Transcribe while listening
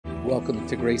Welcome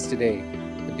to Grace Today,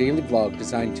 a daily vlog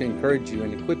designed to encourage you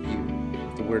and equip you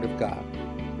with the Word of God.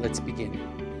 Let's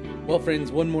begin. Well, friends,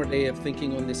 one more day of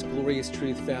thinking on this glorious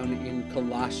truth found in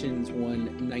Colossians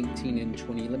 1:19 and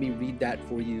 20. Let me read that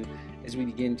for you as we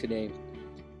begin today.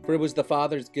 For it was the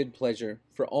Father's good pleasure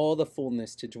for all the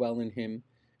fullness to dwell in him,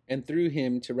 and through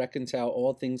him to reconcile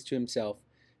all things to himself,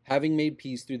 having made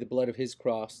peace through the blood of his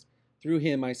cross. Through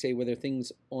him, I say, whether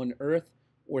things on earth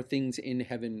or things in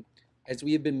heaven. As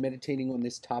we have been meditating on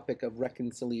this topic of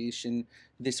reconciliation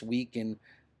this week, and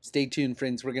stay tuned,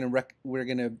 friends, we're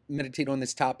gonna meditate on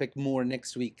this topic more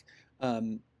next week.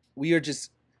 We are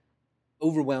just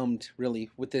overwhelmed,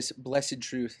 really, with this blessed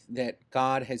truth that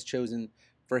God has chosen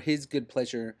for his good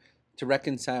pleasure to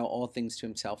reconcile all things to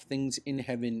himself, things in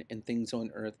heaven and things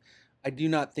on earth. I do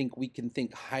not think we can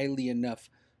think highly enough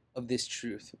of this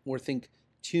truth or think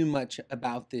too much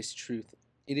about this truth.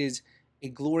 It is a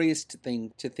glorious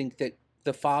thing to think that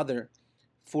the Father,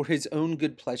 for his own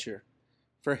good pleasure,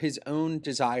 for his own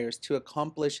desires, to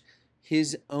accomplish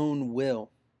his own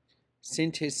will,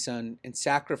 sent his Son and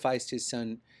sacrificed his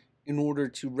Son in order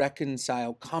to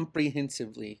reconcile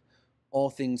comprehensively all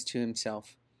things to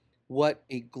himself. What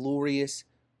a glorious,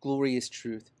 glorious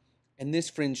truth. And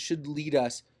this, friends, should lead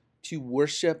us to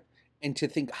worship and to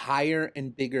think higher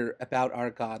and bigger about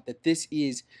our God, that this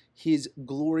is his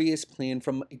glorious plan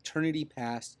from eternity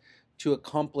past to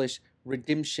accomplish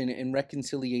redemption and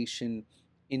reconciliation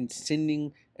in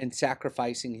sending and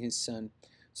sacrificing his Son.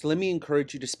 So let me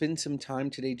encourage you to spend some time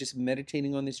today just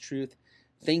meditating on this truth,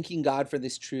 thanking God for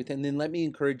this truth, and then let me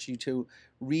encourage you to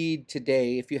read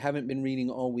today, if you haven't been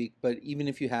reading all week, but even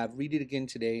if you have, read it again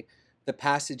today, the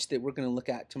passage that we're going to look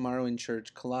at tomorrow in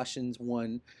church, Colossians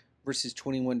 1, verses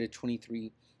 21 to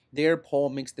 23. There, Paul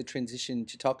makes the transition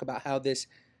to talk about how this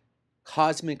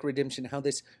cosmic redemption, how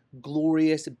this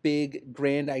glorious, big,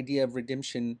 grand idea of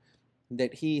redemption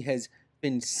that he has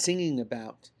been singing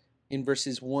about in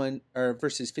verses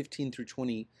 15 through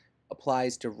 20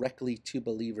 applies directly to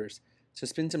believers. So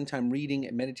spend some time reading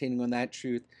and meditating on that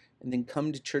truth, and then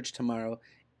come to church tomorrow,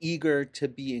 eager to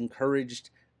be encouraged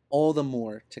all the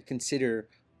more to consider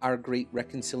our great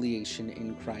reconciliation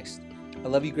in Christ. I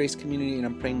love you, Grace Community, and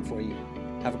I'm praying for you.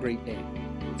 Have a great day.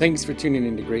 Thanks for tuning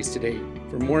in to Grace Today.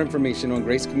 For more information on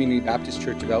Grace Community Baptist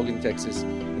Church of Elgin, Texas,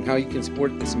 and how you can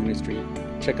support this ministry,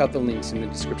 check out the links in the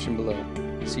description below.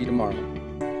 See you tomorrow.